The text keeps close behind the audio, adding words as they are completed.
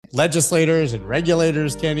legislators and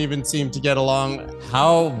regulators can't even seem to get along.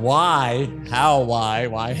 Why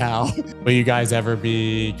will you guys ever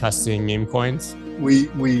be custodying meme coins? We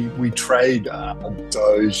trade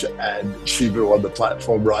Doge and Shiba on the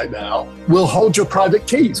platform right now. We'll hold your private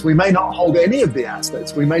keys. We may not hold any of the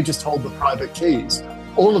assets. We may just hold the private keys.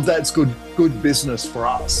 All of that's good business for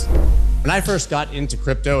us. When I first got into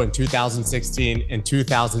crypto in 2016 and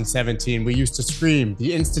 2017, we used to scream,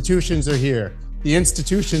 the institutions are here. The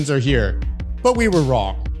institutions are here. But we were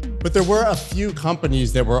wrong. But there were a few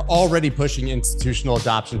companies that were already pushing institutional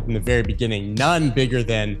adoption from the very beginning, none bigger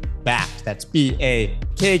than Bakkt. That's B-A-K-K-T.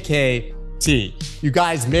 You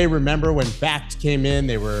guys may remember when Bakkt came in,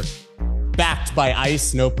 they were backed by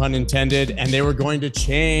ICE, no pun intended, and they were going to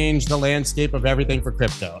change the landscape of everything for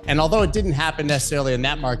crypto. And although it didn't happen necessarily in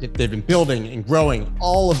that market, they've been building and growing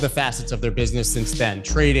all of the facets of their business since then,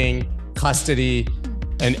 trading, custody,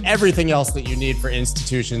 and everything else that you need for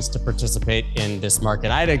institutions to participate in this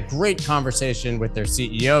market. I had a great conversation with their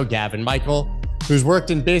CEO, Gavin, who's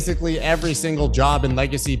worked in basically every single job in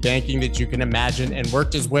legacy banking that you can imagine and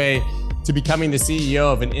worked his way to becoming the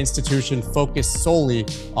CEO of an institution focused solely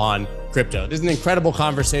on crypto. This is an incredible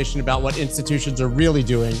conversation about what institutions are really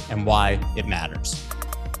doing and why it matters.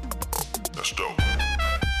 Let's go.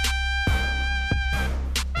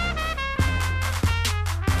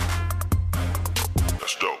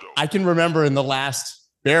 I can remember in the last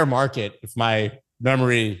bear market, if my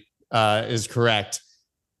memory is correct,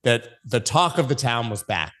 that the talk of the town was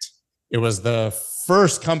Bakkt. It was the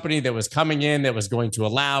first company that was coming in that was going to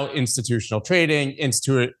allow institutional trading,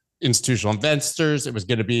 institutional investors. It was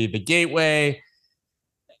going to be the gateway.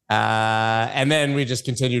 And then we just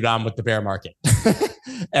continued on with the bear market.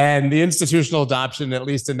 And the institutional adoption, at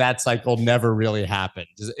least in that cycle, never really happened.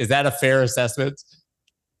 Is that a fair assessment?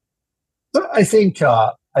 I think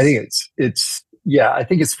it's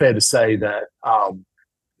fair to say that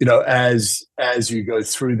as you go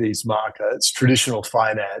through these markets, traditional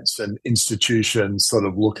finance and institutions sort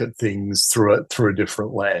of look at things through a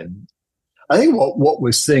different lens. I think what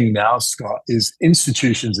we're seeing now, Scott, is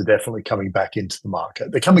institutions are definitely coming back into the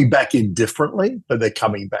market. They're coming back in differently, but they're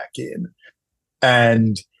coming back in.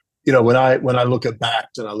 And when I look at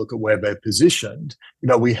Bakkt and I look at where they're positioned,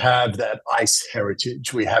 we have that ICE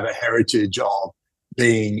heritage. We have a heritage of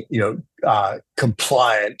being,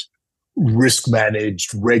 compliant, risk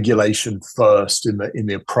managed, regulation first in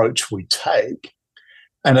the approach we take.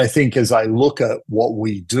 And I think as I look at what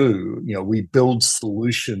we do, we build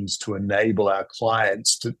solutions to enable our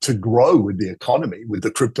clients to grow with the economy, with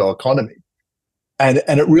the crypto economy. And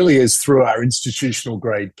it really is through our institutional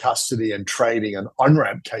grade custody and trading and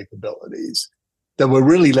on-ramp capabilities that we're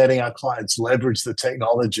really letting our clients leverage the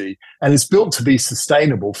technology. And it's built to be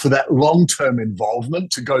sustainable for that long-term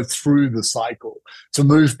involvement to go through the cycle, to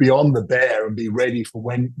move beyond the bear and be ready for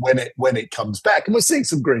when it comes back. And we're seeing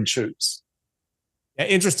some green shoots. Yeah,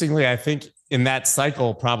 interestingly, I think in that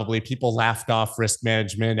cycle, probably people laughed off risk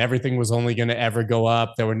management. Everything was only going to ever go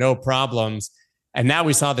up. There were no problems. And now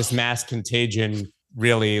we saw this mass contagion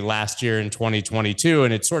really last year in 2022.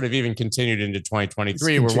 And it sort of even continued into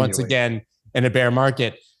 2023. We're once again in a bear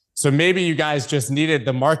market. So maybe you guys just needed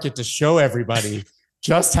the market to show everybody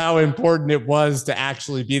just how important it was to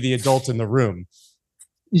actually be the adult in the room.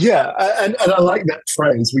 Yeah, and I like that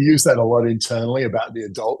phrase. We use that a lot internally about the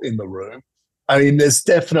adult in the room. I mean, there's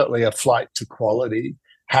definitely a flight to quality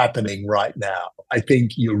happening right now. I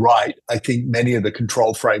think you're right. I think many of the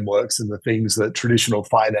control frameworks and the things that traditional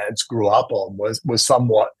finance grew up on was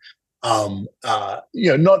somewhat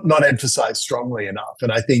not emphasized strongly enough.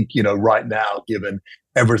 And I think, right now, given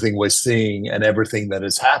everything we're seeing and everything that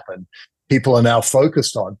has happened, people are now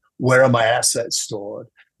focused on where are my assets stored?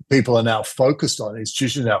 People are now focused on,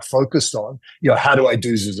 institutions are now focused on, how do I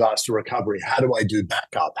do disaster recovery? How do I do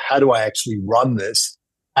backup? How do I actually run this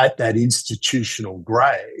at that institutional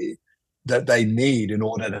grade that they need in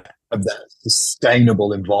order to have that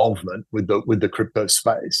sustainable involvement with the crypto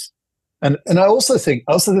space? And I also think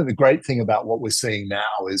the great thing about what we're seeing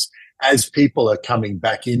now is as people are coming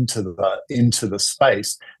back into the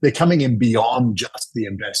space, they're coming in beyond just the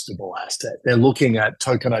investable asset. They're looking at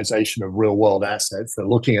tokenization of real world assets. They're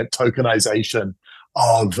looking at tokenization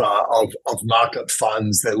of market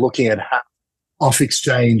funds. They're looking at how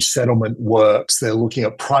off-exchange settlement works. They're looking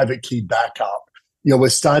at private key backup. We're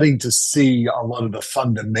starting to see a lot of the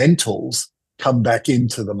fundamentals come back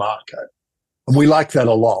into the market. And we like that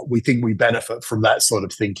a lot. We think we benefit from that sort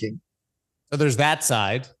of thinking. So there's that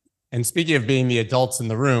side. And speaking of being the adults in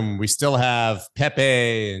the room, we still have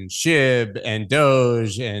Pepe and Shib and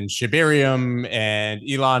Doge and Shibarium and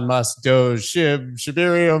Elon Musk, Doge,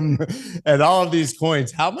 Shibarium, and all of these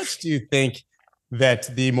coins. How much do you think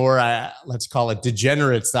that the more, let's call it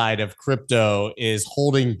degenerate side of crypto is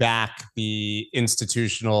holding back the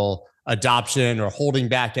institutional adoption or holding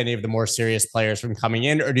back any of the more serious players from coming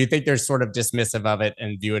in? Or do you think they're sort of dismissive of it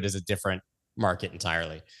and view it as a different market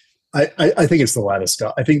entirely? I think it's the latter,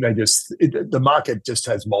 Scott. I think the market just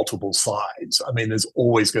has multiple sides. I mean, there's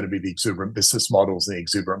always going to be the exuberant business models and the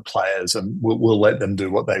exuberant players, and we'll let them do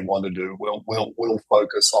what they want to do. We'll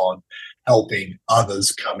focus on helping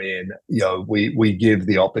others come in. We give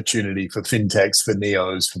the opportunity for fintechs, for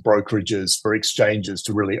neos, for brokerages, for exchanges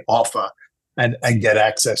to really offer and get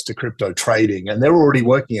access to crypto trading. And they're already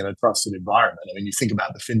working in a trusted environment. I mean, you think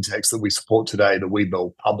about the fintechs that we support today, the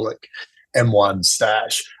Webuild Public, M1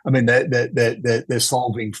 Stash. I mean, they're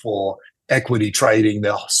solving for equity trading.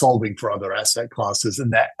 They're solving for other asset classes,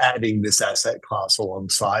 and they're adding this asset class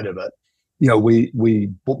alongside of it.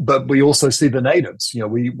 But we also see the natives.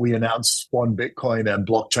 We announced Swan Bitcoin and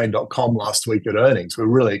Blockchain.com last week at earnings. We're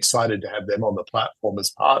really excited to have them on the platform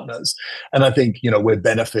as partners, and I think we're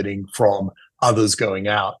benefiting from others going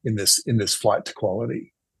out in this flight to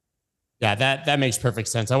quality. Yeah, that makes perfect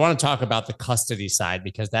sense. I want to talk about the custody side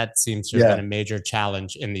because that seems to have been a major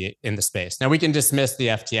challenge in the space. Now we can dismiss the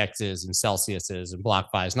FTXs and Celsiuses and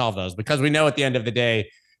BlockFis and all of those because we know at the end of the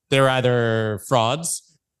day they're either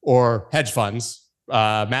frauds or hedge funds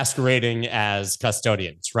masquerading as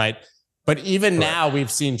custodians, right? But even now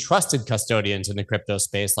we've seen trusted custodians in the crypto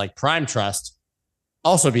space like Prime Trust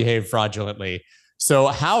also behave fraudulently. So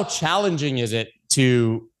how challenging is it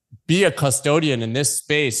to be a custodian in this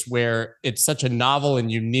space where it's such a novel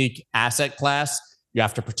and unique asset class? You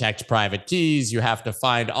have to protect private keys. You have to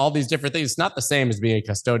find all these different things. It's not the same as being a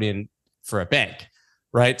custodian for a bank,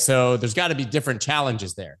 right? So there's got to be different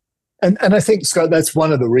challenges there. And I think, Scott, that's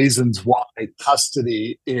one of the reasons why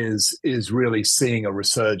custody is really seeing a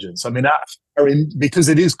resurgence. I mean, because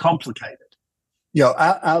it is complicated.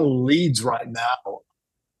 Our leads right now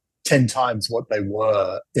 10 times what they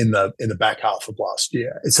were in the back half of last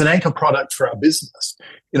year. It's an anchor product for our business.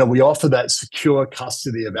 We offer that secure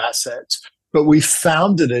custody of assets, but we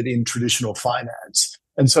founded it in traditional finance.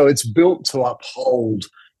 And so it's built to uphold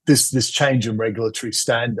this change in regulatory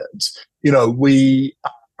standards. We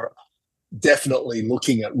are definitely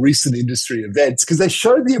looking at recent industry events because they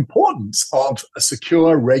show the importance of a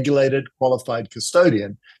secure, regulated, qualified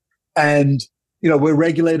custodian. And we're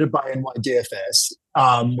regulated by NYDFS.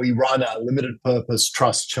 We run a limited purpose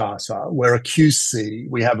trust charter. We're a QC.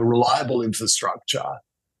 We have a reliable infrastructure.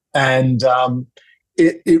 And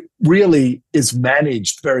it really is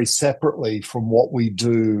managed very separately from what we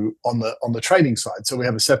do on the trading side. So we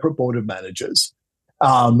have a separate board of managers.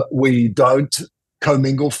 We don't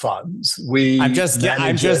commingle funds. I'm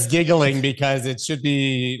just giggling because it should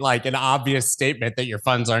be like an obvious statement that your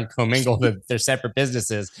funds aren't commingled, that they're separate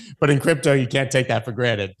businesses. But in crypto, you can't take that for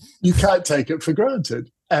granted. You can't take it for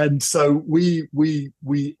granted. And so we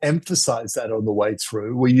emphasize that on the way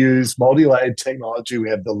through. We use multi-layered technology.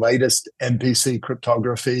 We have the latest MPC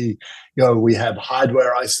cryptography. We have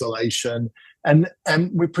hardware isolation. And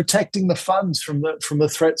we're protecting the funds from the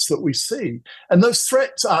threats that we see. And those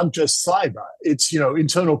threats aren't just cyber. It's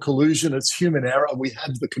internal collusion. It's human error. We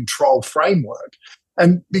have the control framework.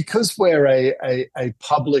 And because we're a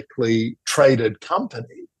publicly traded company,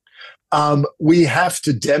 we have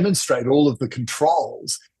to demonstrate all of the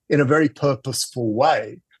controls in a very purposeful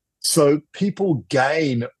way. So people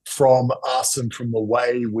gain from us and from the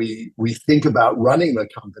way we think about running the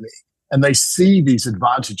company. And they see these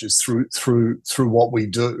advantages through what we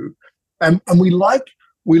do, and we like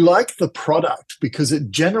the product because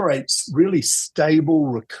it generates really stable,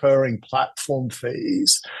 recurring platform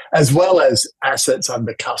fees as well as assets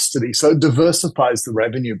under custody. So it diversifies the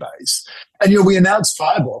revenue base. And we announced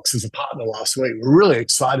Firebox as a partner last week. We're really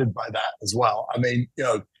excited by that as well. I mean,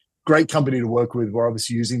 great company to work with. We're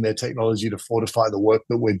obviously using their technology to fortify the work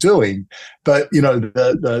that we're doing. But,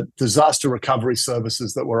 the disaster recovery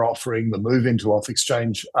services that we're offering, the move into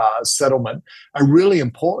off-exchange settlement are really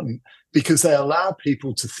important because they allow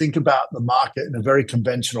people to think about the market in a very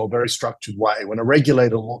conventional, very structured way. When a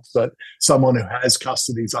regulator looks at someone who has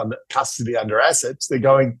custody under assets, they're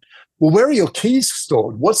going, well, where are your keys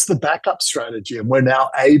stored? What's the backup strategy? And we're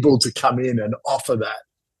now able to come in and offer that.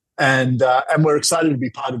 And we're excited to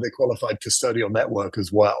be part of their qualified custodial network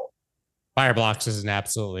as well. Fireblocks is an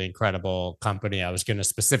absolutely incredible company. I was going to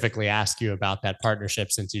specifically ask you about that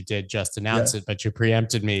partnership since you did just announce it, but you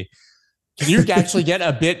preempted me. Can you actually get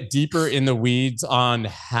a bit deeper in the weeds on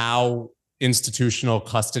how institutional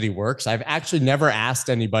custody works? I've actually never asked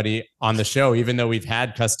anybody on the show, even though we've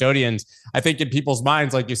had custodians. I think in people's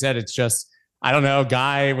minds, like you said, it's just, I don't know,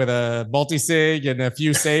 guy with a multi-sig and a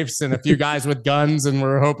few safes and a few guys with guns, and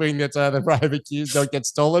we're hoping that the private keys don't get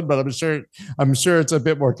stolen. But I'm sure it's a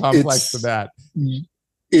bit more complex than that.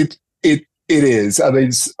 It is. I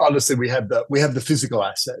mean, honestly, we have the physical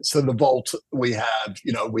assets. So the vault, we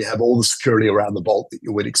have all the security around the vault that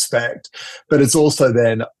you would expect, but it's also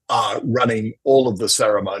then running all of the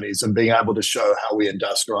ceremonies and being able to show how we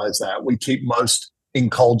industrialize that. We keep most in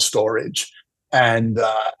cold storage, and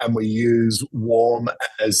we use warm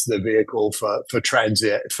as the vehicle for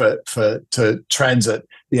transit to transit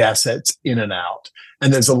the assets in and out.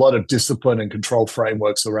 And there's a lot of discipline and control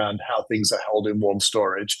frameworks around how things are held in warm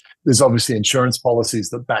storage. There's obviously insurance policies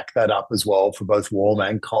that back that up as well for both warm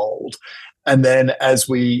and cold. And then as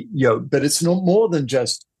we, but it's not more than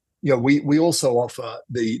just, we also offer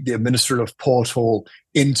the administrative portal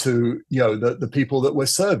into, the people that we're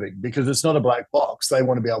serving, because it's not a black box. They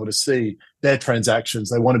want to be able to see their transactions.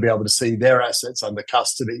 They want to be able to see their assets under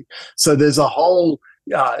custody. So there's a whole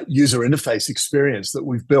user interface experience that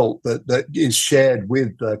we've built that is shared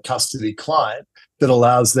with the custody client that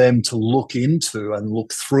allows them to look into and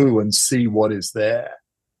look through and see what is there.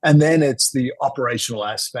 And then it's the operational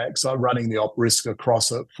aspects, running the op risk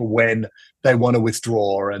across it for when they want to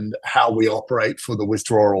withdraw, and how we operate for the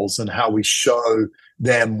withdrawals, and how we show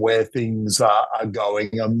them where things are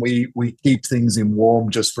going. And we keep things in warm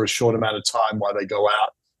just for a short amount of time while they go out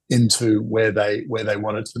into where they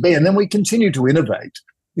want it to be. And then we continue to innovate.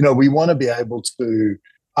 We want to be able to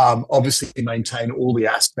obviously maintain all the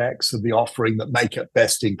aspects of the offering that make it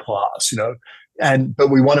best in class, but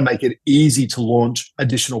we want to make it easy to launch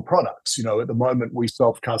additional products. At the moment, we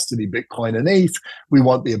self-custody Bitcoin and ETH. We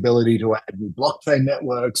want the ability to add new blockchain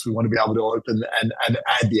networks. We want to be able to open and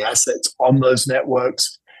add the assets on those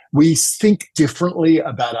networks. We think differently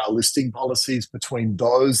about our listing policies between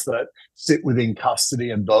those that sit within custody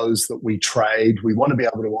and those that we trade. We want to be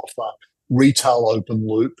able to offer retail open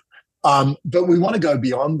loop, but we want to go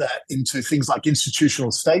beyond that into things like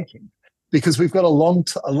institutional staking, because we've got a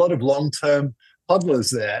lot of long-term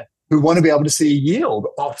hodlers there who want to be able to see a yield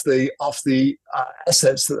off the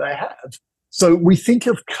assets that they have. So we think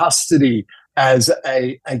of custody as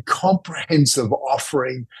a comprehensive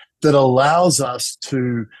offering that allows us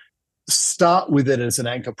to start with it as an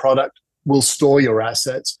anchor product. We'll store your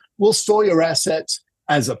assets. We'll store your assets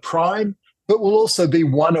as a prime, but we'll also be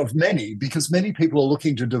one of many, because many people are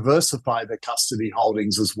looking to diversify their custody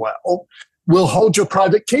holdings as well. We'll hold your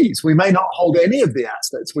private keys. We may not hold any of the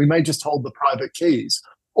assets. We may just hold the private keys.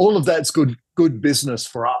 All of that's good business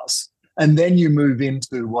for us. And then you move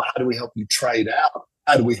into, well, how do we help you trade out?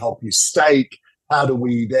 How do we help you stake? How do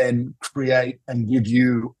we then create and give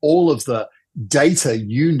you all of the data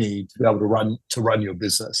you need to be able to run your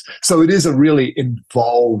business? So it is a really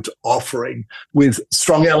involved offering with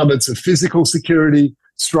strong elements of physical security,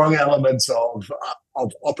 strong elements of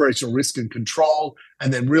operational risk and control,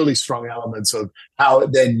 and then really strong elements of how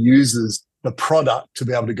it then uses the product to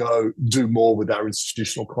be able to go do more with our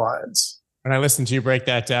institutional clients. When I listen to you break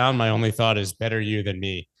that down, my only thought is better you than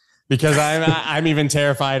me, because I'm even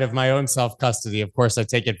terrified of my own self-custody. Of course, I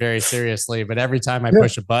take it very seriously, but every time I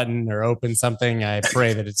push a button or open something, I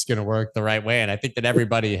pray that it's going to work the right way. And I think that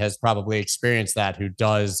everybody has probably experienced that who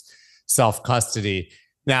does self-custody.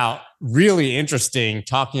 Now, really interesting,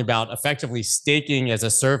 talking about effectively staking as a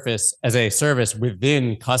service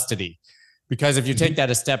within custody. Because if you take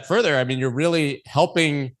that a step further, I mean, you're really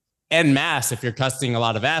helping en masse, if you're custodying a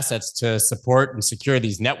lot of assets, to support and secure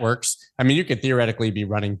these networks. I mean, you could theoretically be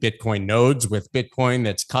running Bitcoin nodes with Bitcoin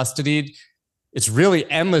that's custodied. It's really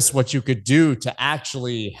endless what you could do to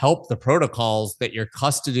actually help the protocols that you're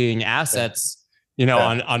custodying assets,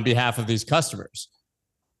 on behalf of these customers.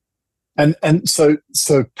 And so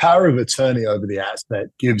power of attorney over the asset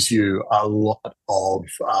gives you a lot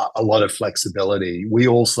of flexibility. We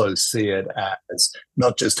also see it as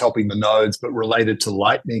not just helping the nodes, but related to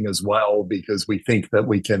Lightning as well, because we think that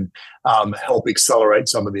we can help accelerate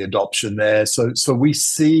some of the adoption there. So we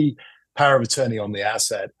see power of attorney on the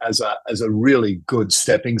asset as a really good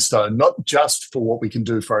stepping stone, not just for what we can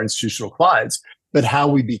do for our institutional clients, but how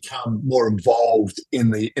we become more involved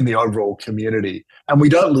in the overall community. And we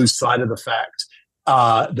don't lose sight of the fact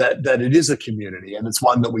that it is a community, and it's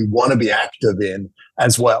one that we want to be active in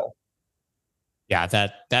as well. Yeah,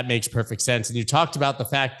 that makes perfect sense. And you talked about the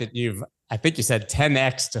fact that I think you said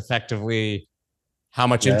 10x effectively how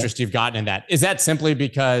much interest you've gotten in that. Is that simply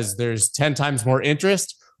because there's 10 times more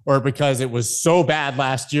interest, or because it was so bad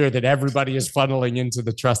last year that everybody is funneling into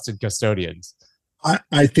the trusted custodians?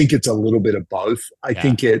 I think it's a little bit of both. I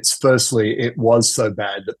think it's firstly, it was so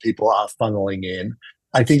bad that people are funneling in.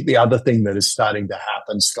 I think the other thing that is starting to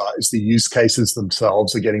happen, Scott, is the use cases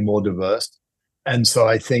themselves are getting more diverse. And so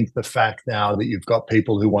I think the fact now that you've got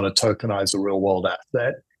people who want to tokenize a real world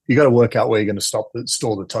asset, you got to work out where you're going to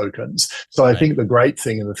store the tokens. So I think the great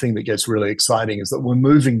thing and the thing that gets really exciting is that we're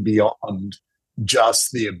moving beyond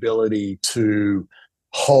just the ability to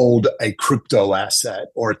hold a crypto asset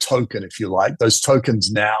or a token, if you like. Those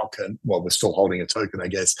tokens now we're still holding a token, I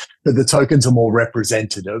guess, but the tokens are more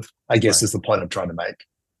representative, I guess, is the point I'm trying to make.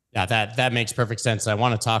 Yeah, that makes perfect sense. I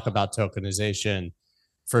want to talk about tokenization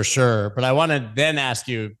for sure, but I want to then ask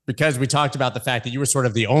you, because we talked about the fact that you were sort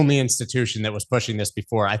of the only institution that was pushing this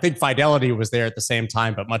before. I think Fidelity was there at the same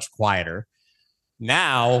time, but much quieter.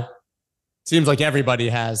 Now, it seems like everybody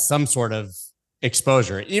has some sort of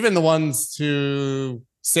exposure. Even the ones who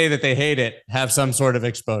say that they hate it have some sort of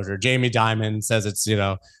exposure. Jamie Dimon says it's,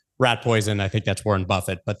 rat poison. I think that's Warren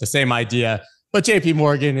Buffett, but the same idea. But JP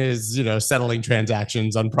Morgan is, settling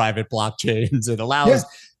transactions on private blockchains. It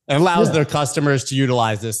allows their customers to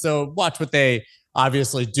utilize this. So watch what they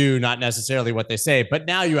obviously do, not necessarily what they say. But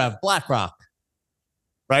now you have BlackRock,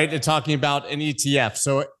 right? They're talking about an ETF.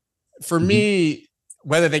 So for me,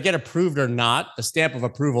 whether they get approved or not, the stamp of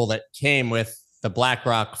approval that came with the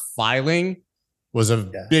BlackRock filing was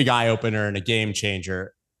a big eye opener and a game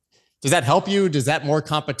changer. Does that help you? Does that more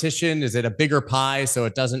competition? Is it a bigger pie so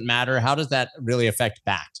it doesn't matter? How does that really affect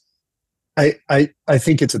Bakkt? I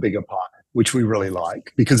think it's a bigger pie, which we really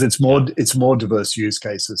like, because it's more diverse use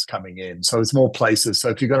cases coming in. So it's more places. So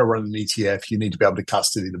if you're going to run an ETF, you need to be able to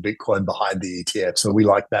custody the Bitcoin behind the ETF. So we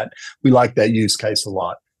like that. We like that use case a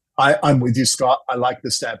lot. I'm with you, Scott. I like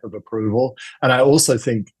the stamp of approval. And I also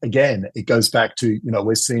think, again, it goes back to,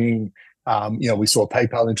 we're seeing, we saw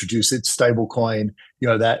PayPal introduce its stablecoin,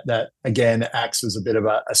 that again acts as a bit of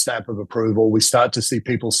a stamp of approval. We start to see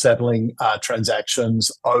people settling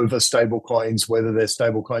transactions over stablecoins, whether they're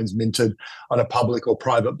stablecoins minted on a public or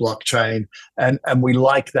private blockchain. And we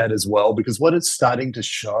like that as well, because what it's starting to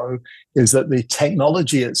show is that the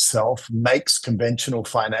technology itself makes conventional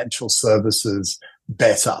financial services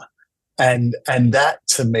better. And that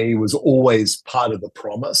to me was always part of the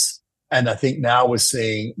promise. And I think now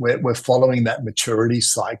we're following that maturity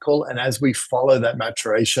cycle. And as we follow that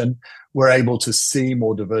maturation, we're able to see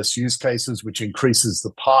more diverse use cases, which increases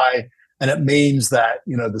the pie. And it means that,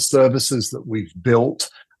 the services that we've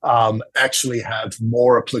built actually have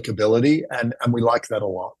more applicability. And we like that a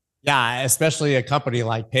lot. Yeah, especially a company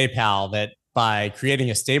like PayPal that by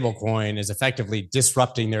creating a stable coin is effectively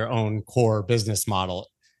disrupting their own core business model.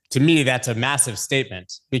 To me, that's a massive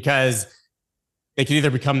statement, because they can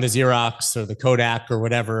either become the Xerox or the Kodak or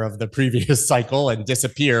whatever of the previous cycle and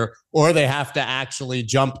disappear, or they have to actually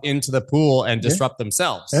jump into the pool and disrupt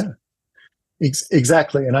themselves. Yeah.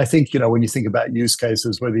 Exactly. And I think, when you think about use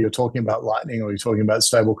cases, whether you're talking about Lightning or you're talking about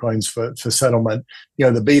stable coins for settlement,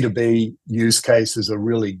 the B2B use case is a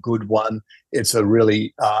really good one. It's a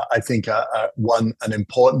really, I think, an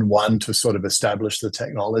important one to sort of establish the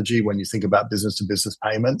technology when you think about business to business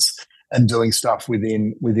payments and doing stuff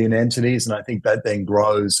within entities. And I think that then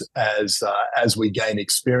grows as we gain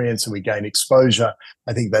experience and we gain exposure.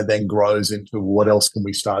 I think that then grows into what else can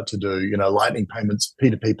we start to do? Lightning payments,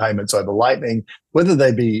 P2P payments over Lightning, whether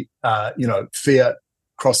they be, fiat,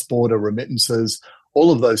 cross-border remittances,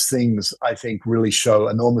 all of those things, I think, really show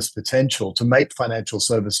enormous potential to make financial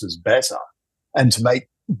services better and to make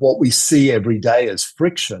what we see every day as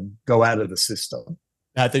friction go out of the system.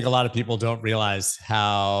 I think a lot of people don't realize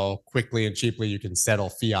how quickly and cheaply you can settle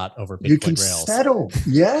fiat over Bitcoin you can rails. Settle.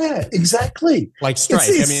 Yeah, exactly. Like Stripe.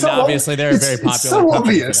 Obviously they're a very popular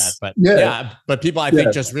company for that. But but people, I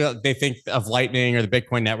think, they think of Lightning or the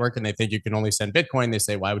Bitcoin network and they think you can only send Bitcoin. They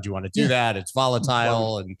say, why would you want to do that? It's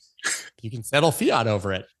volatile and you can settle fiat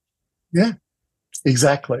over it. Yeah,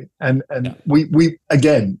 exactly. And we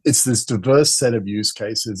again, it's this diverse set of use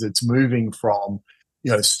cases. It's moving from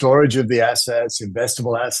storage of the assets,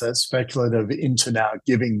 investable assets, speculative, into now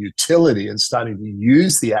giving utility and starting to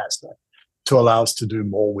use the asset to allow us to do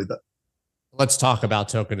more with it. Let's talk about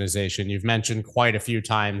tokenization. You've mentioned quite a few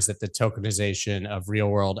times that the tokenization of real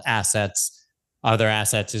world assets, other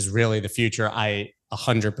assets, is really the future. I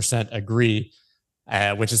 100% agree,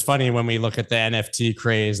 which is funny when we look at the NFT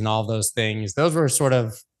craze and all those things. Those were sort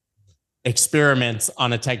of experiments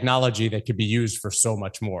on a technology that could be used for so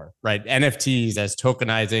much more, right? NFTs as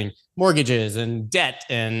tokenizing mortgages and debt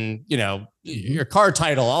and, your car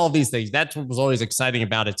title, all of these things. That's what was always exciting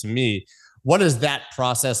about it to me. What does that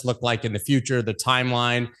process look like in the future, the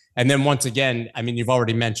timeline? And then once again, I mean, you've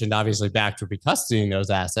already mentioned obviously Bakkt would be custodying those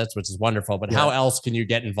assets, which is wonderful, but how else can you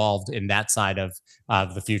get involved in that side of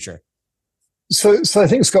the future? So I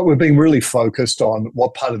think, Scott, we're being really focused on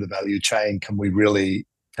what part of the value chain can we really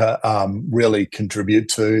contribute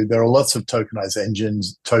to. There are lots of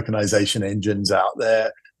tokenization engines out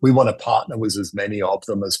there. We want to partner with as many of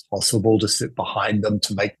them as possible to sit behind them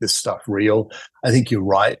to make this stuff real. I think you're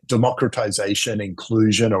right. Democratization,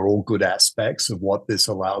 inclusion are all good aspects of what this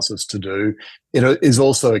allows us to do. It is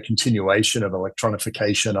also a continuation of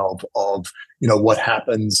electronification of what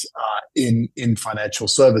happens in financial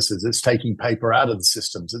services. It's taking paper out of the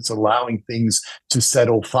systems. It's allowing things to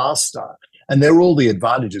settle faster. And they're all the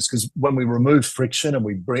advantages, because when we remove friction and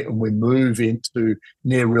we move into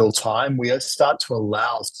near real time, we start to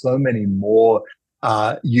allow so many more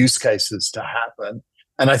use cases to happen.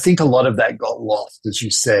 And I think a lot of that got lost, as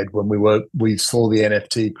you said, when we saw the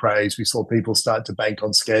NFT craze. We saw people start to bank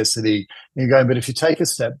on scarcity. And you're going, but if you take a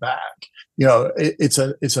step back, it's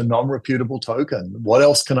a non-reputable token. What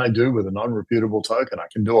else can I do with a non-reputable token? I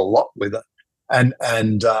can do a lot with it. And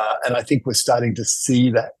I think we're starting to see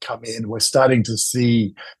that come in. We're starting to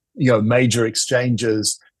see, major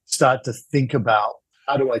exchanges start to think about,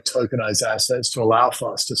 how do I tokenize assets to allow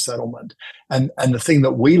faster settlement? And the thing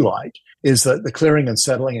that we like is that the clearing and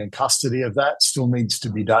settling and custody of that still needs to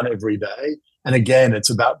be done every day. And again, it's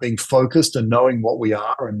about being focused and knowing what we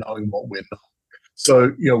are and knowing what we're not.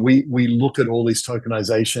 So, we look at all these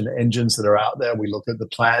tokenization engines that are out there. We look at the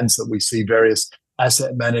plans that we see various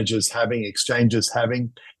asset managers having, exchanges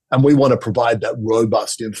having, and we want to provide that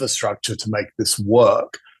robust infrastructure to make this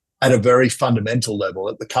work at a very fundamental level,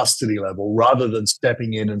 at the custody level, rather than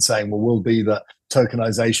stepping in and saying, well, we'll be the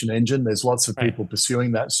tokenization engine. There's lots of people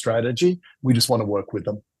pursuing that strategy. We just want to work with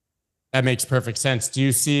them. That makes perfect sense. Do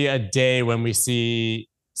you see a day when we see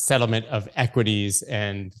settlement of equities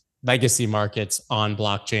and legacy markets on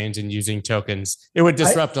blockchains and using tokens? It would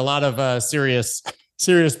disrupt a lot of serious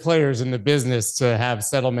players in the business to have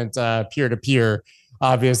settlement peer-to-peer,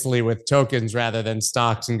 obviously with tokens rather than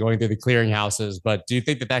stocks and going through the clearinghouses. But do you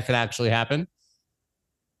think that could actually happen?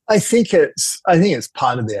 I think it's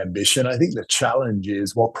part of the ambition. I think the challenge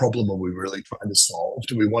is, what problem are we really trying to solve?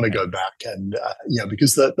 Do we want to go back and,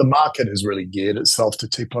 because the market has really geared itself to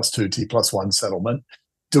T+2, T+1 settlement.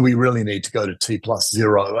 Do we really need to go to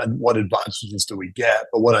T+0, and what advantages do we get?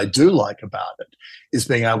 But what I do like about it is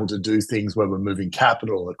being able to do things where we're moving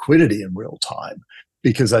capital liquidity in real time,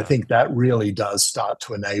 because I think that really does start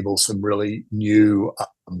to enable some really new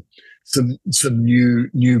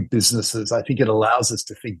new businesses. I think it allows us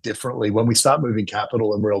to think differently. When we start moving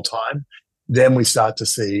capital in real time, then we start to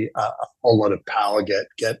see a whole lot of power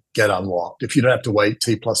get unlocked. If you don't have to wait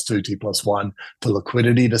T+2, T+1 for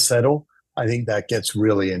liquidity to settle, I think that gets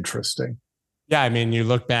really interesting. Yeah, I mean, you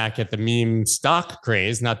look back at the meme stock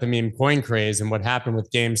craze, not the meme coin craze, and what happened with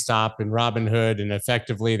GameStop and Robinhood, and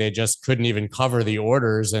effectively they just couldn't even cover the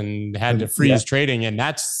orders and had to freeze trading. And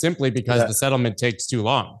that's simply because the settlement takes too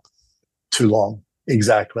long. Too long,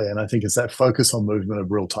 exactly. And I think it's that focus on movement of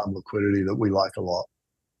real-time liquidity that we like a lot.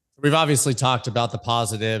 We've obviously talked about the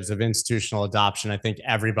positives of institutional adoption. I think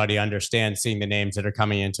everybody understands, seeing the names that are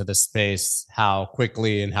coming into the space, how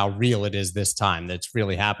quickly and how real it is this time that's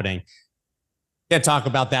really happening. Can't talk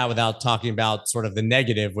about that without talking about sort of the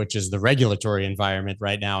negative, which is the regulatory environment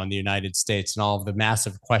right now in the United States and all of the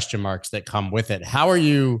massive question marks that come with it. How are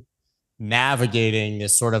you navigating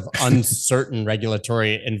this sort of uncertain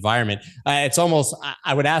regulatory environment? It's almost,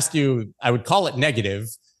 I would ask you, I would call it negative,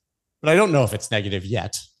 but I don't know if it's negative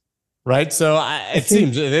yet. Right. So it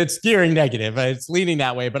seems it's gearing negative. It's leaning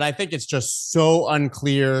that way. But I think it's just so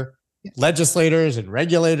unclear. Legislators and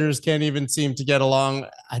regulators can't even seem to get along.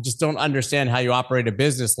 I just don't understand how you operate a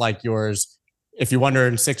business like yours if you wonder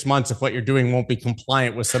in 6 months if what you're doing won't be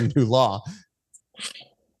compliant with some new law.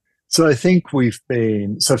 So I think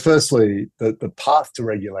firstly, the path to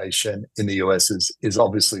regulation in the US is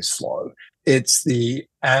obviously slow. It's the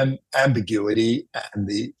ambiguity and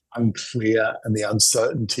the unclear and the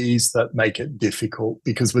uncertainties that make it difficult,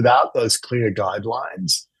 because without those clear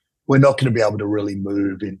guidelines, we're not going to be able to really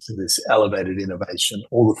move into this elevated innovation,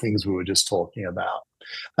 all the things we were just talking about.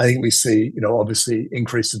 I think we see, obviously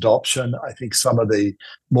increased adoption. I think some of the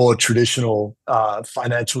more traditional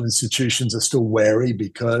financial institutions are still wary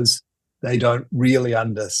because they don't really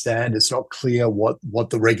understand. It's not clear what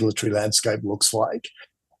the regulatory landscape looks like.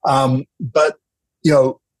 But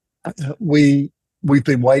we've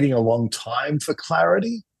been waiting a long time for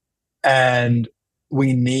clarity, and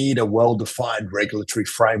we need a well-defined regulatory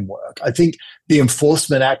framework. I think the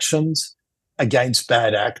enforcement actions against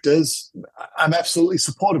bad actors, I'm absolutely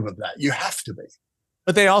supportive of that. You have to be.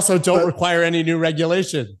 But they also don't require any new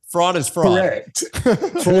regulation. Fraud is fraud. Correct.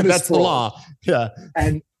 Fraud That's the law. Yeah.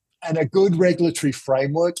 And a good regulatory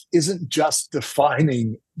framework isn't just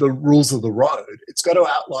defining the rules of the road. It's got to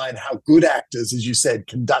outline how good actors, as you said,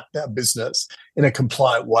 conduct their business in a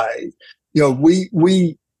compliant way.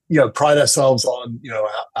 We pride ourselves on,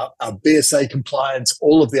 our BSA compliance,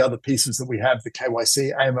 all of the other pieces that we have, the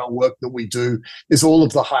KYC, AML work that we do is all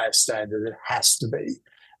of the highest standard. It has to be.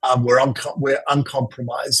 We're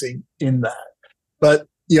uncompromising in that. But,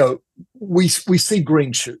 we see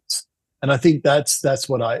green shoots. And I think that's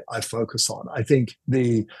what I focus on. I think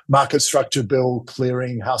the market structure bill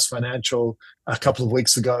clearing House Financial a couple of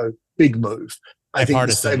weeks ago, big move. I think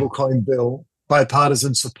the stablecoin bill,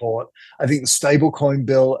 bipartisan support. I think the stablecoin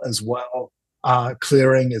bill as well,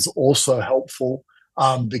 clearing is also helpful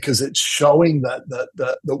because it's showing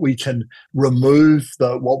that we can remove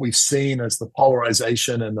what we've seen as the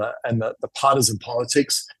polarization and the partisan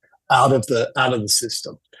politics out of the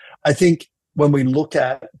system. I think when we look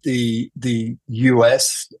at the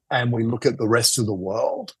US and we look at the rest of the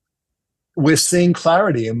world, we're seeing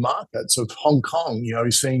clarity in markets of Hong Kong.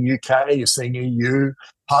 You're seeing UK, you're seeing EU,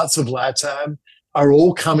 parts of LATAM are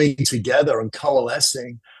all coming together and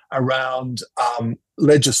coalescing around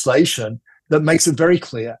legislation that makes it very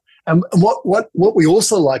clear. And what we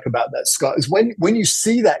also like about that, Scott, is when you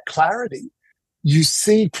see that clarity, you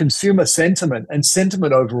see consumer sentiment and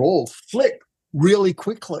sentiment overall flip really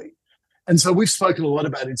quickly. And so we've spoken a lot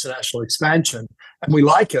about international expansion, and we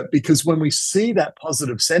like it because when we see that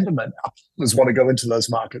positive sentiment, our partners want to go into those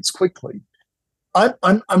markets quickly.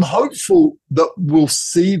 I'm hopeful that we'll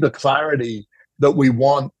see the clarity that we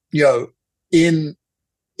want, in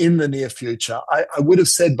the near future. I would have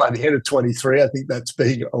said by the end of 23. I think that's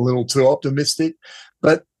being a little too optimistic,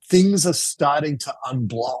 but things are starting to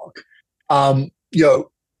unblock.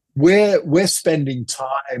 We're spending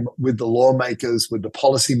time with the lawmakers, with the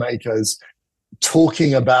policymakers,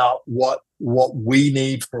 talking about what we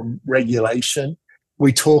need from regulation.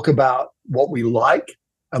 We talk about what we like,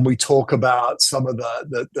 and we talk about some of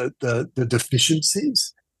the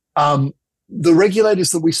deficiencies. The regulators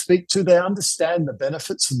that we speak to, they understand the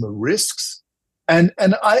benefits and the risks, and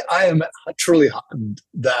I am truly heartened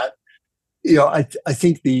that I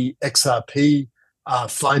think the XRP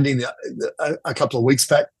finding a couple of weeks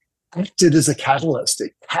back acted as a catalyst.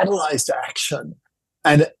 It catalyzed action,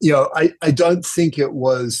 and I don't think it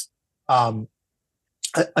was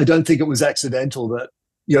accidental that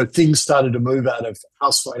things started to move out of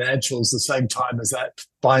House Financials the same time as that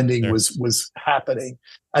finding was happening.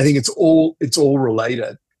 I think it's all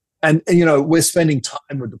related, and we're spending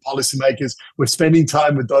time with the policymakers. We're spending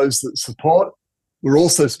time with those that support. We're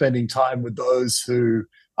also spending time with those who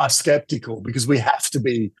are skeptical, because we have to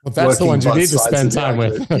be. Well, that's the ones you need to spend time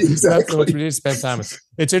with. Exactly. That's the ones we need to spend time with.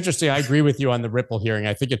 It's interesting. I agree with you on the Ripple hearing.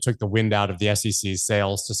 I think it took the wind out of the SEC's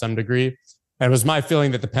sails to some degree. And it was my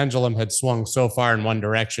feeling that the pendulum had swung so far in one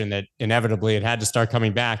direction that inevitably it had to start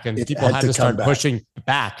coming back, and people had to start pushing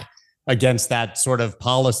back against that sort of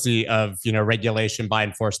policy of, regulation by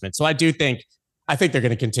enforcement. So I think they're going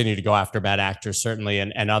to continue to go after bad actors, certainly,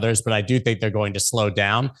 and others, but I do think they're going to slow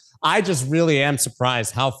down. I just really am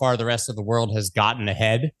surprised how far the rest of the world has gotten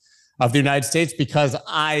ahead of the United States, because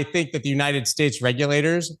I think that the United States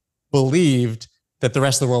regulators believed that the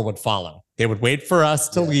rest of the world would follow. They would wait for us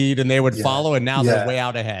to lead, and they would follow, and now they're way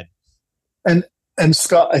out ahead. And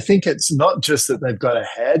Scott, I think it's not just that they've got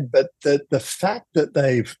ahead, but the fact that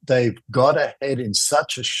they've got ahead in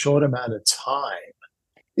such a short amount of time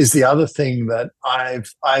is the other thing that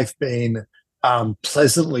I've been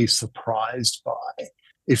pleasantly surprised by.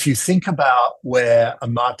 If you think about where a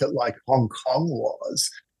market like Hong Kong was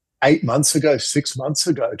 8 months ago, 6 months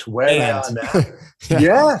ago, to where they are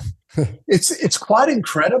now, it's quite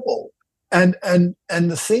incredible. And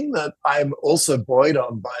the thing that I'm also buoyed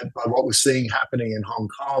on by what we're seeing happening in Hong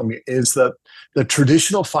Kong is that the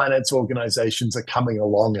traditional finance organizations are coming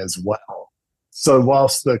along as well. So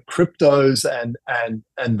whilst the cryptos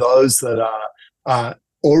and those that are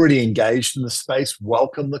already engaged in the space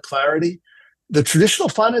welcome the clarity, the traditional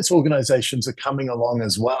finance organizations are coming along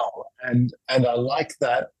as well. And I like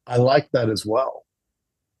that. I like that as well.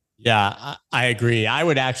 Yeah, I agree. I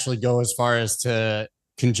would actually go as far as to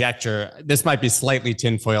conjecture, this might be slightly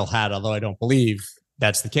tinfoil hat, although I don't believe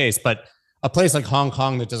that's the case, but a place like Hong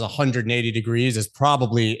Kong that does 180 degrees is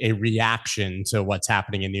probably a reaction to what's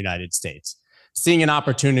happening in the United States. Seeing an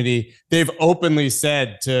opportunity, they've openly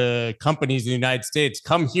said to companies in the United States,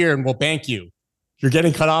 come here and we'll bank you. You're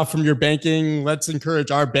getting cut off from your banking. Let's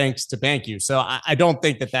encourage our banks to bank you. So I don't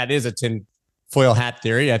think that is a foil hat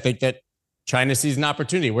theory, I think that China sees an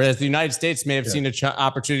opportunity, whereas the United States may have seen an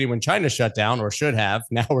opportunity when China shut down, or should have.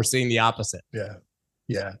 Now we're seeing the opposite.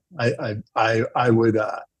 Yeah. I would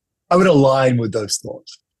align with those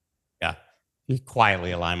thoughts. Yeah, you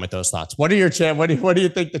quietly align with those thoughts. What are your what do you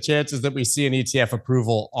think the chances that we see an ETF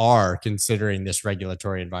approval are, considering this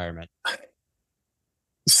regulatory environment?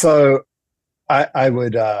 So I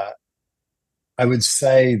would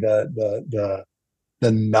say the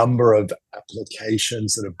number of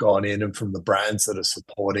applications that have gone in and from the brands that are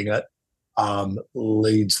supporting it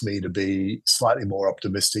leads me to be slightly more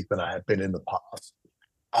optimistic than I have been in the past.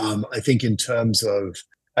 I think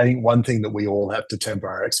I think one thing that we all have to temper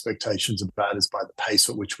our expectations about is by the pace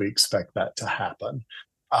at which we expect that to happen.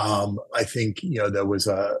 I think, there was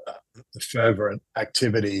a fervent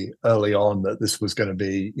activity early on that this was going to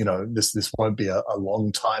be, this won't be a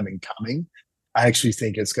long time in coming. I actually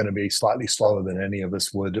think it's going to be slightly slower than any of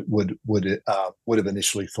us would have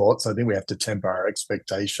initially thought. So I think we have to temper our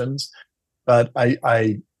expectations. But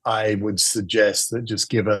I would suggest that, just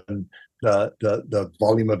given the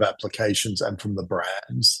volume of applications and from the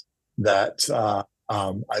brands, that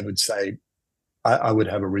I would say I would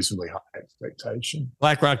have a reasonably high expectation.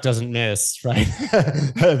 BlackRock doesn't miss, right?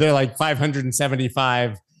 They're like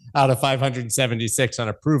 575 out of 576 on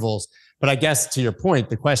approvals. But I guess, to your point,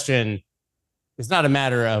 the question is not a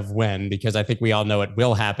matter of when, because I think we all know it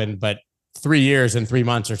will happen, but 3 years and 3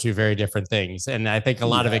 months are two very different things. And I think a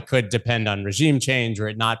lot of it could depend on regime change, or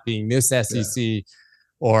it not being this SEC,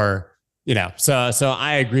 or, so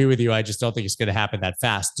I agree with you. I just don't think it's going to happen that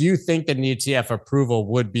fast. Do you think that an ETF approval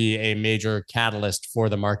would be a major catalyst for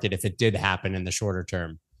the market if it did happen in the shorter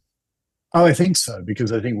term? Oh, I think so,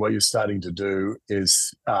 because I think what you're starting to do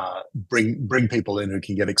is bring people in who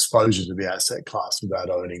can get exposure to the asset class without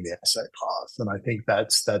owning the asset class, and I think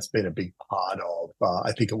that's been a big part of.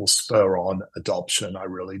 I think it will spur on adoption. I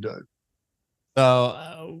really do.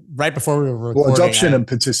 So right before we were recording, adoption and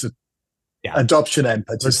participation.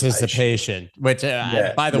 Which,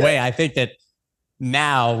 by the way, I think that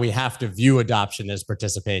now we have to view adoption as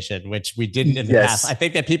participation, which we didn't in the past. I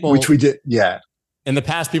think that which we did, in the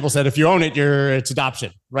past, people said, if you own it, it's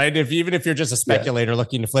adoption, right? Even if you're just a speculator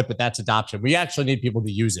looking to flip it, that's adoption. We actually need people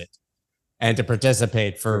to use it and to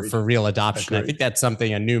participate for real adoption. I think that's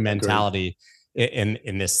a new mentality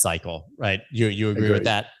in this cycle, right? You agree with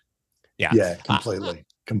that? Yeah, completely.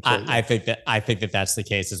 I think that that's the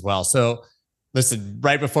case as well. So listen,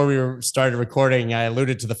 right before we started recording, I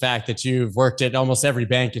alluded to the fact that you've worked at almost every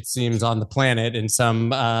bank, it seems, on the planet in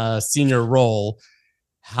some senior role.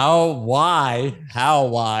 How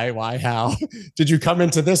did you come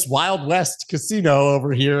into this Wild West casino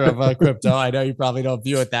over here of crypto? I know you probably don't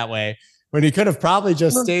view it that way, when you could have probably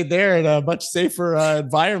just stayed there in a much safer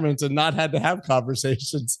environment and not had to have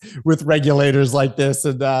conversations with regulators like this,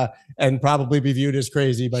 and probably be viewed as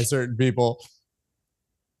crazy by certain people.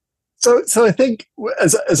 So I think,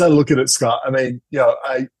 as I look at it, Scott, I mean,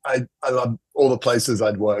 I love all the places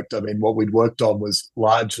I'd worked. I mean, what we'd worked on was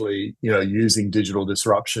largely, using digital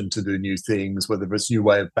disruption to do new things, whether it's new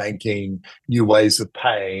way of banking, new ways of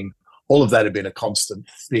paying. All of that had been a constant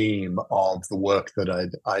theme of the work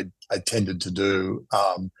that I tended to do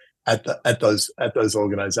at those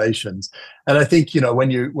organizations. And I think, when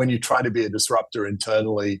you try to be a disruptor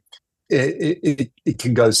internally, it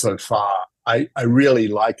can go so far. I really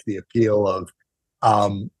like the appeal of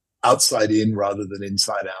outside in rather than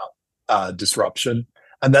inside out disruption,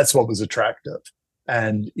 and that's what was attractive.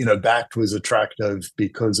 And Bakkt was attractive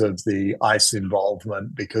because of the ICE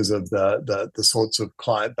involvement, because of the sorts of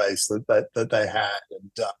client base that they had,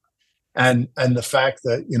 and the fact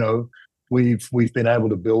that we've been able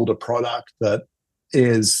to build a product that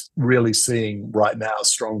is really seeing right now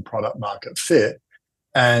strong product market fit,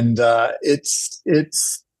 and it's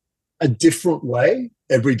a different way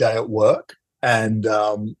every day at work, and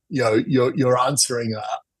you're answering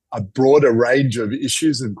a broader range of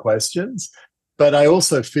issues and questions. But I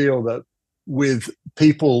also feel that with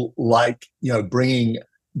people like bringing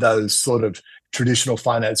those sort of traditional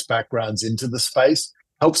finance backgrounds into the space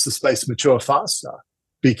helps the space mature faster,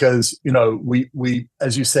 because we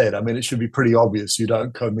as you said, I mean, it should be pretty obvious you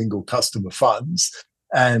don't commingle customer funds.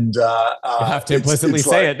 And you have to implicitly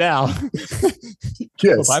say it now.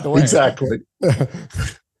 Yes, by the way, exactly.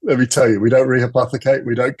 Let me tell you, we don't rehypothecate,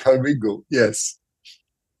 we don't commingle. Yes.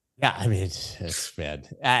 Yeah, I mean, it's bad.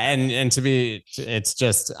 And to me, it's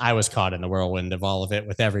just, I was caught in the whirlwind of all of it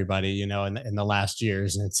with everybody, in the last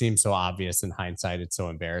years, and it seems so obvious in hindsight. It's so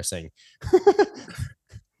embarrassing.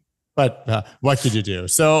 But what could you do?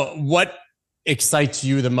 So what excites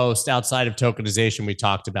you the most outside of tokenization we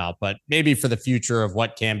talked about, but maybe for the future of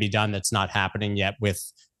what can be done that's not happening yet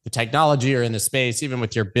with the technology or in the space, even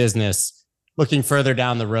with your business, looking further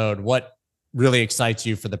down the road, what really excites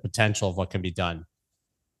you for the potential of what can be done?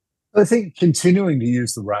 I think continuing to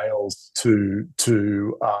use the rails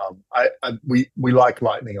we like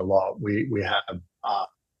Lightning a lot. We have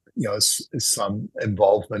some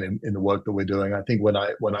involvement in the work that we're doing. I think when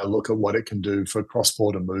I look at what it can do for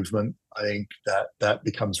cross-border movement, I think that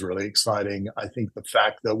becomes really exciting. I think the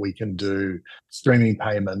fact that we can do streaming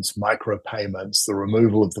payments, micro payments, the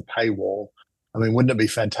removal of the paywall. I mean, wouldn't it be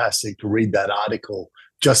fantastic to read that article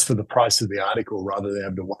just for the price of the article rather than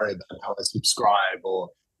have to worry about how I subscribe or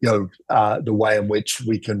the way in which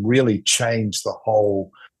we can really change the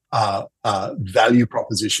whole value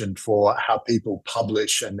proposition for how people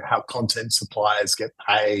publish and how content suppliers get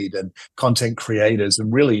paid and content creators,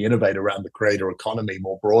 and really innovate around the creator economy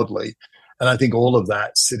more broadly. And I think all of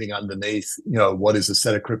that sitting underneath, what is a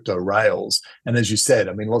set of crypto rails. And as you said,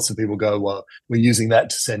 I mean, lots of people go, well, we're using that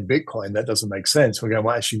to send Bitcoin. That doesn't make sense. We're going,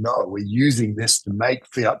 well, actually, no, we're using this to make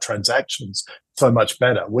fiat transactions so much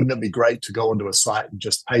better. Wouldn't it be great to go onto a site and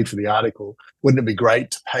just pay for the article? Wouldn't it be great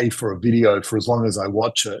to pay for a video for as long as I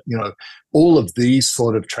watch it? All of these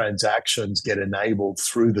sort of transactions get enabled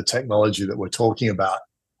through the technology that we're talking about.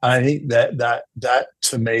 I think that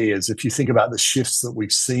to me is, if you think about the shifts that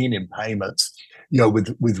we've seen in payments,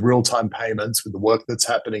 with real-time payments, with the work that's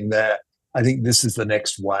happening there, I think this is the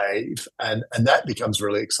next wave, and that becomes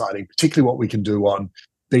really exciting, particularly what we can do on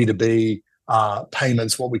B2B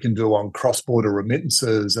payments, what we can do on cross-border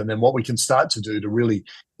remittances, and then what we can start to do to really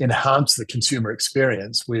enhance the consumer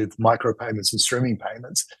experience with micropayments and streaming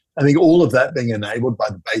payments. I think all of that being enabled by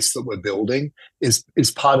the base that we're building is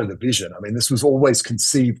part of the vision. I mean, this was always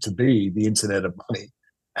conceived to be the internet of money.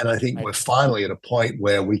 And I think we're finally at a point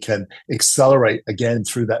where we can accelerate again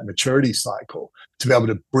through that maturity cycle to be able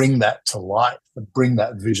to bring that to life and bring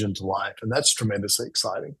that vision to life. And that's tremendously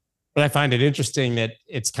exciting. But I find it interesting that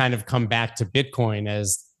it's kind of come back to Bitcoin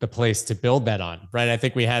as the place to build that on, right? I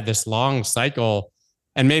think we had this long cycle,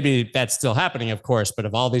 and maybe that's still happening, of course, but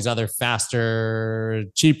of all these other faster,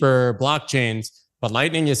 cheaper blockchains, but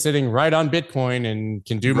Lightning is sitting right on Bitcoin and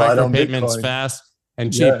can do micro payments fast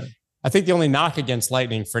and cheap. Yeah. I think the only knock against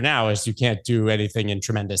Lightning for now is you can't do anything in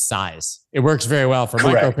tremendous size. It works very well for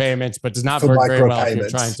micro payments, but does not work very well if you're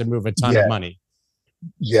trying to move a ton of money.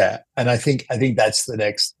 Yeah, and I think that's the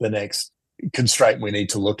next constraint we need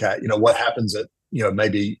to look at. What happens at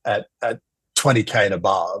maybe at 20K and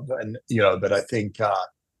above, and but I think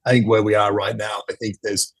where we are right now, I think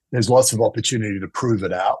there's lots of opportunity to prove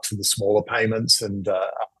it out for the smaller payments, and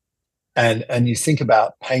you think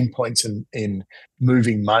about pain points in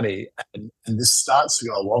moving money, and this starts to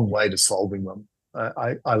go a long way to solving them.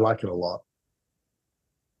 I like it a lot.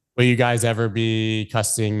 Will you guys ever be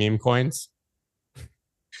custodying meme coins?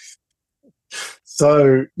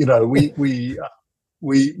 So we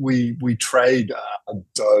trade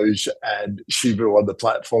Doge and Shiba on the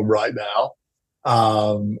platform right now.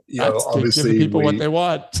 Obviously, give people what they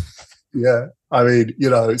want. Yeah, I mean,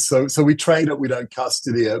 so we trade it, we don't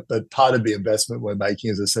custody it, but part of the investment we're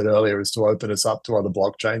making, as I said earlier, is to open us up to other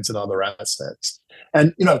blockchains and other assets.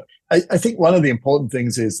 And I think one of the important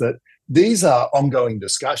things is that these are ongoing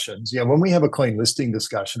discussions. When we have a coin listing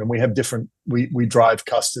discussion, and we have we drive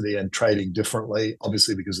custody and trading differently,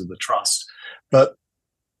 obviously because of the trust, but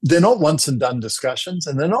they're not once and done discussions,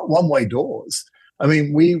 and they're not one-way doors. I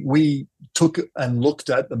mean, we took and looked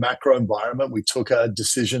at the macro environment. We took a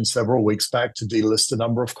decision several weeks back to delist a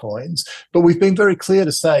number of coins, but we've been very clear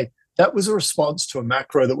to say that was a response to a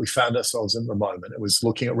macro that we found ourselves in the moment. It was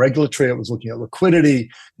looking at regulatory. It was looking at liquidity.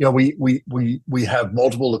 We have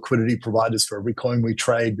multiple liquidity providers for every coin we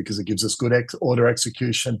trade because it gives us good order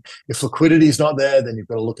execution. If liquidity is not there, then you've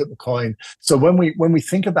got to look at the coin. So when we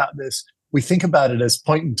think about this, we think about it as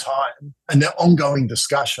point in time, and they're ongoing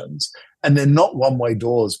discussions, and they're not one-way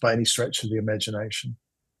doors by any stretch of the imagination.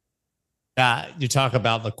 You talk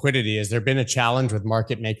about liquidity. Has there been a challenge with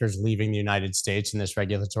market makers leaving the United States in this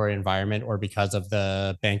regulatory environment, or because of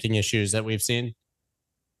the banking issues that we've seen?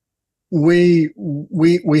 We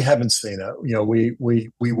haven't seen it. We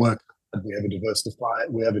work. We have a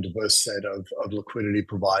diverse set of liquidity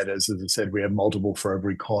providers. As I said, we have multiple for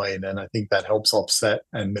every coin, and I think that helps offset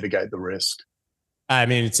and mitigate the risk. I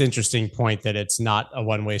mean, it's an interesting point that it's not a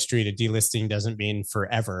one-way street. A delisting doesn't mean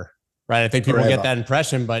forever, Right. I think people forever. get that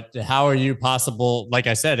impression, but how are you possible? Like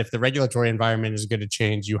I said, if the regulatory environment is going to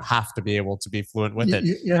change, you have to be able to be fluent with it.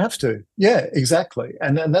 You have to. Yeah, exactly.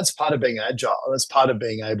 And that's part of being agile. That's part of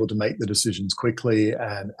being able to make the decisions quickly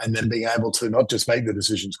and then being able to not just make the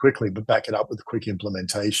decisions quickly, but back it up with quick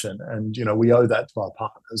implementation. And, we owe that to our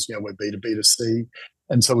partners. We're B2B2C.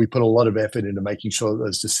 And so we put a lot of effort into making sure that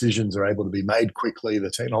those decisions are able to be made quickly.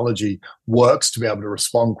 The technology works to be able to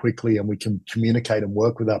respond quickly, and we can communicate and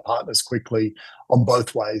work with our partners quickly on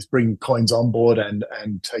both ways, bringing coins on board and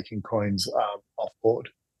taking coins off board.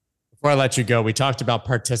 Before I let you go, we talked about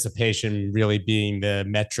participation really being the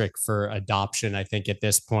metric for adoption, I think, at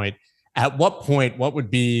this point. At what point, what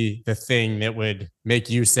would be the thing that would make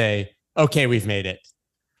you say, okay, we've made it?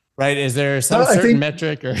 Right? Is there some certain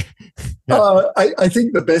metric? Or I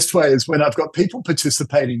think the best way is when I've got people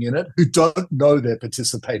participating in it who don't know they're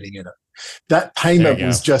participating in it. That payment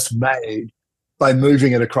was just made by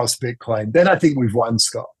moving it across Bitcoin. Then I think we've won,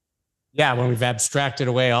 Scott. Yeah, when we've abstracted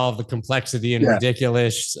away all of the complexity and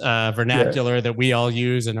ridiculous vernacular that we all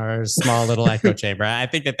use in our small little echo chamber. I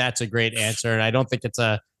think that's a great answer. And I don't think it's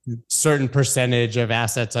a certain percentage of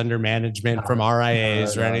assets under management from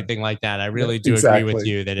RIAs or anything like that. I really do agree with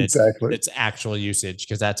you that it's actual usage,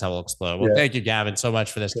 because that's how it'll explode. Well, thank you, Gavin, so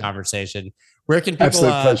much for this conversation. Where can people,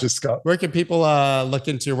 absolute pleasure, Scott. Where can people look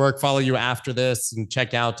into your work, follow you after this, and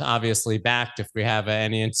check out, obviously, Bakkt if we have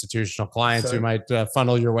any institutional clients who might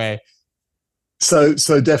funnel your way? So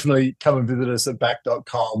definitely come and visit us at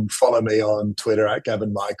bakkt.com. Follow me on Twitter at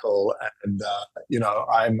Gavin Michael. And,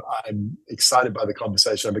 I'm excited by the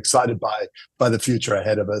conversation. I'm excited by the future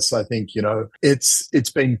ahead of us. I think,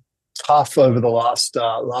 it's been tough over the last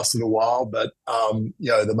little while, but,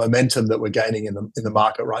 the momentum that we're gaining in the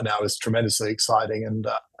market right now is tremendously exciting and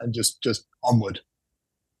just onward.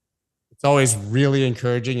 It's always really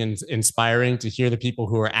encouraging and inspiring to hear the people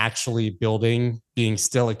who are actually building being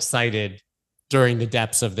still excited during the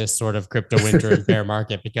depths of this sort of crypto winter and bear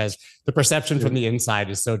market, because the perception from the inside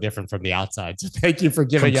is so different from the outside. So thank you for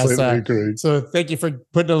giving us. So thank you for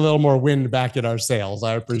putting a little more wind back in our sails.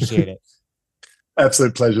 I appreciate it.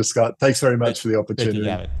 Absolute pleasure, Scott. Thanks very much for the opportunity.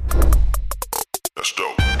 Thank you, Gavin. Let's go.